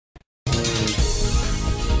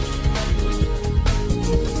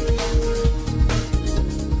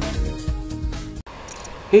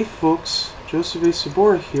Hey folks, Joseph A.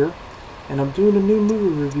 Sobora here, and I'm doing a new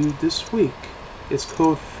movie review this week. It's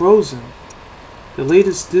called Frozen, the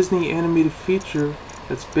latest Disney animated feature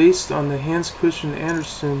that's based on the Hans Christian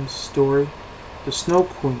Andersen story, The Snow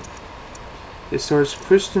Queen. It stars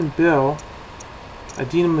Kristen Bell,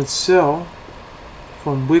 Idina Menzel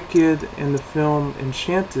from Wicked and the film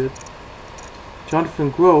Enchanted,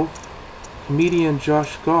 Jonathan Groff, comedian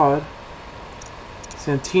Josh Gad,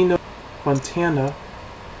 Santino, Fontana,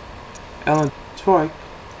 Tudyk,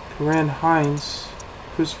 Hinds,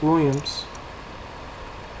 Chris Williams,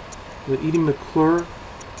 with Edie McClurg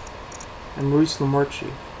and Maurice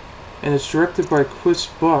LaMarche. And it's directed by Chris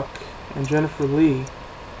Buck and Jennifer Lee,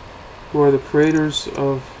 who are the creators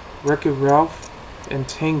of Wreck-It Ralph and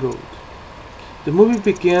Tangled. The movie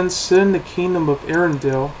begins set in the kingdom of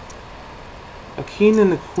Arendelle. A king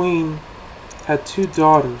and a queen had two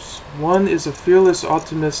daughters. One is a fearless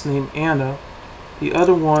optimist named Anna. The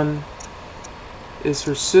other one is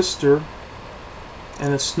her sister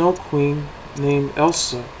and a snow queen named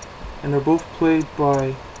Elsa. And they're both played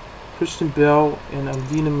by Kristen Bell and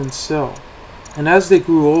Idina Menzel. And as they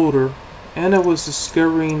grew older, Anna was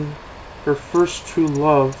discovering her first true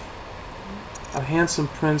love, a handsome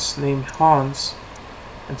prince named Hinds,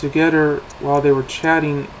 and together, while they were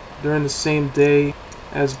chatting during the same day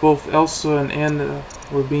as both Elsa and Anna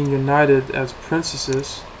were being united as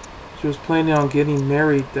princesses, she was planning on getting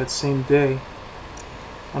married that same day.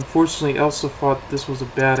 Unfortunately, Elsa thought this was a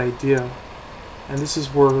bad idea, and this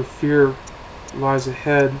is where her fear lies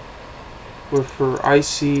ahead with her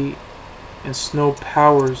icy and snow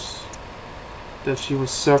powers that she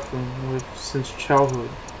was suffering with since childhood.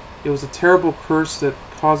 It was a terrible curse that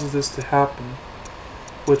causes this to happen,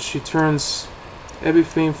 which she turns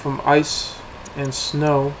everything from ice and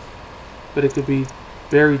snow, but it could be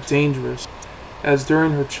very dangerous, as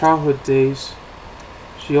during her childhood days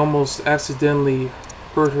she almost accidentally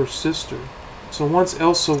hurt her sister. So once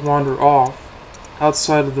Elsa wandered off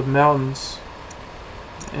outside of the mountains,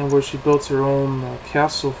 and where she built her own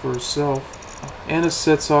castle for herself, Anna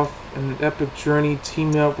sets off on an epic journey,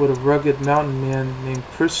 teaming up with a rugged mountain man named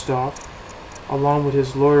Kristoff, along with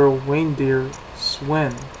his loyal reindeer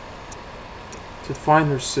Sven, to find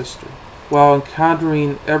her sister, while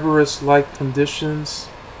encountering Everest-like conditions,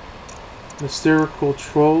 mystical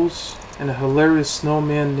trolls, and a hilarious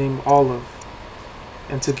snowman named Olive.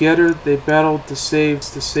 And together they battled to save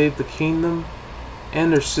the kingdom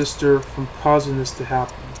and their sister from causing this to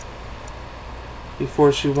happen,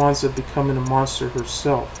 before she winds up becoming a monster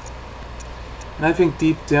herself. And I think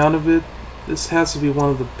deep down of it, this has to be one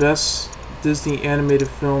of the best Disney animated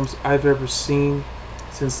films I've ever seen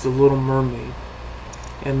since The Little Mermaid,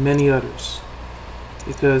 and many others,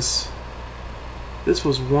 because this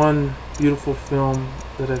was one beautiful film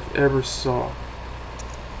that I've ever saw,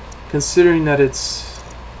 considering that it's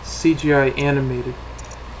CGI animated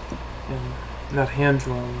and not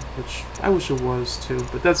hand-drawn, which I wish it was too,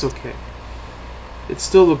 but that's okay. It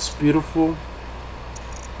still looks beautiful.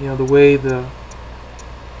 You know, the way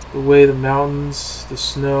the mountains, the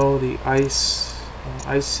snow, the ice,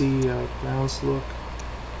 icy grounds look.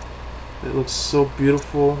 It looks so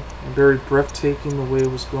beautiful and very breathtaking the way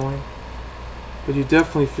it was going. But you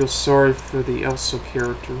definitely feel sorry for the Elsa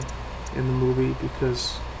character in the movie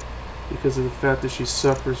because of the fact that she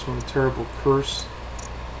suffers from a terrible curse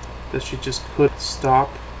that she just couldn't stop,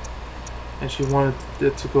 and she wanted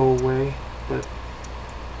it to go away, but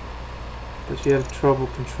she had trouble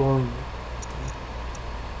controlling it.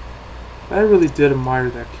 But I really did admire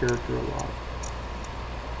that character a lot.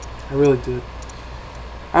 I really did.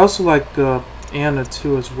 I also liked Anna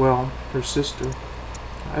too as well, her sister.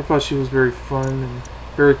 I thought she was very fun and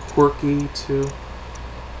very quirky too.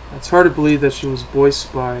 It's hard to believe that she was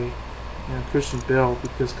voiced by Kristen Bell,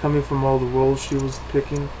 because coming from all the roles she was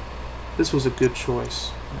picking, this was a good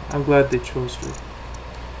choice. I'm glad they chose her.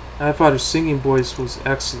 And I thought her singing voice was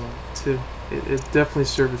excellent too. It definitely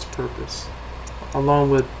served its purpose, along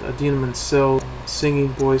with Idina Menzel's singing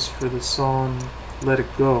voice for the song Let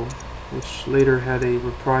It Go, which later had a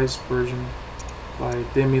reprised version by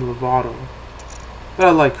Demi Lovato. But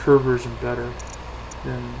I like her version better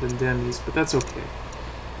than Demi's, but that's okay.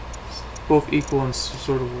 It's both equal in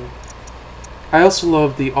sort of way. I also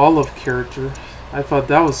love the Olive character. I thought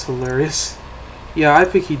that was hilarious. Yeah, I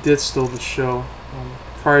think he did steal the show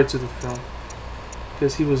prior to the film,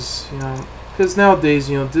 because he was, because nowadays,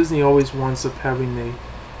 Disney always winds up having a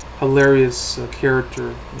hilarious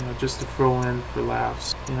character, just to throw in for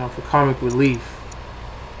laughs, for comic relief.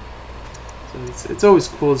 So it's always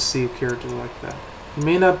cool to see a character like that. He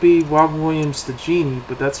may not be Rob Williams the genie,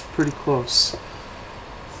 but that's pretty close.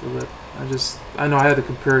 So I know I had to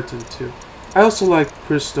compare it to the two. I also like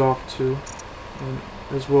Kristoff too, and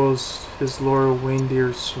as well as his loyal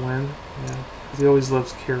reindeer Sven. Yeah, he always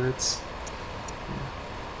loves carrots.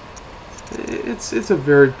 Yeah. It's a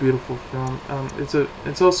very beautiful film.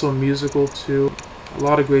 It's also a musical too. A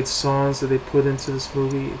lot of great songs that they put into this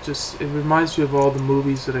movie. It reminds me of all the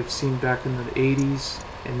movies that I've seen back in the 80s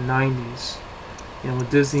and 90s. You know, when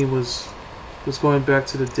Disney was going back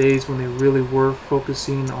to the days when they really were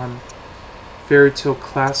focusing on fairy tale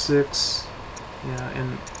classics, yeah,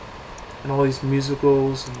 and all these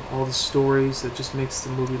musicals and all the stories that just makes the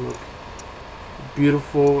movie look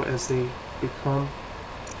beautiful as they become.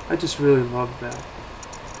 I just really love that.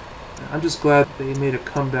 I'm just glad they made a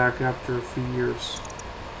comeback after a few years.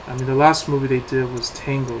 I mean, the last movie they did was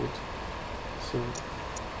Tangled.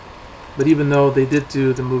 But even though they did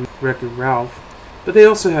do the movie Wreck-It Ralph, but they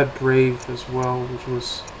also had Brave as well, which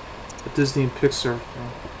was a Disney and Pixar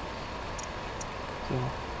film. So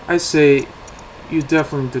I say you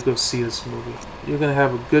definitely need to go see this movie. You're gonna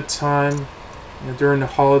have a good time, during the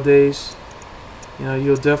holidays.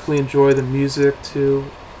 You'll definitely enjoy the music too,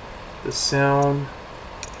 the sound,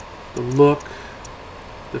 the look,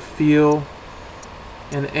 the feel,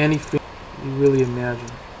 and anything you really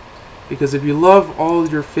imagine. Because if you love all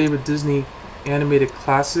your favorite Disney animated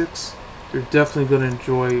classics, you're definitely going to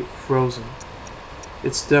enjoy Frozen.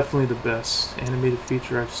 It's definitely the best animated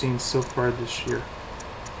feature I've seen so far this year,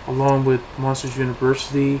 along with Monsters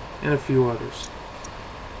University and a few others.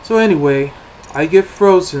 So anyway, I give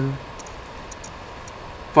Frozen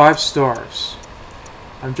 5 stars.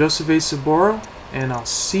 I'm Joseph A. Sobora, and I'll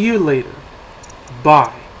see you later.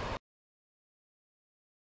 Bye.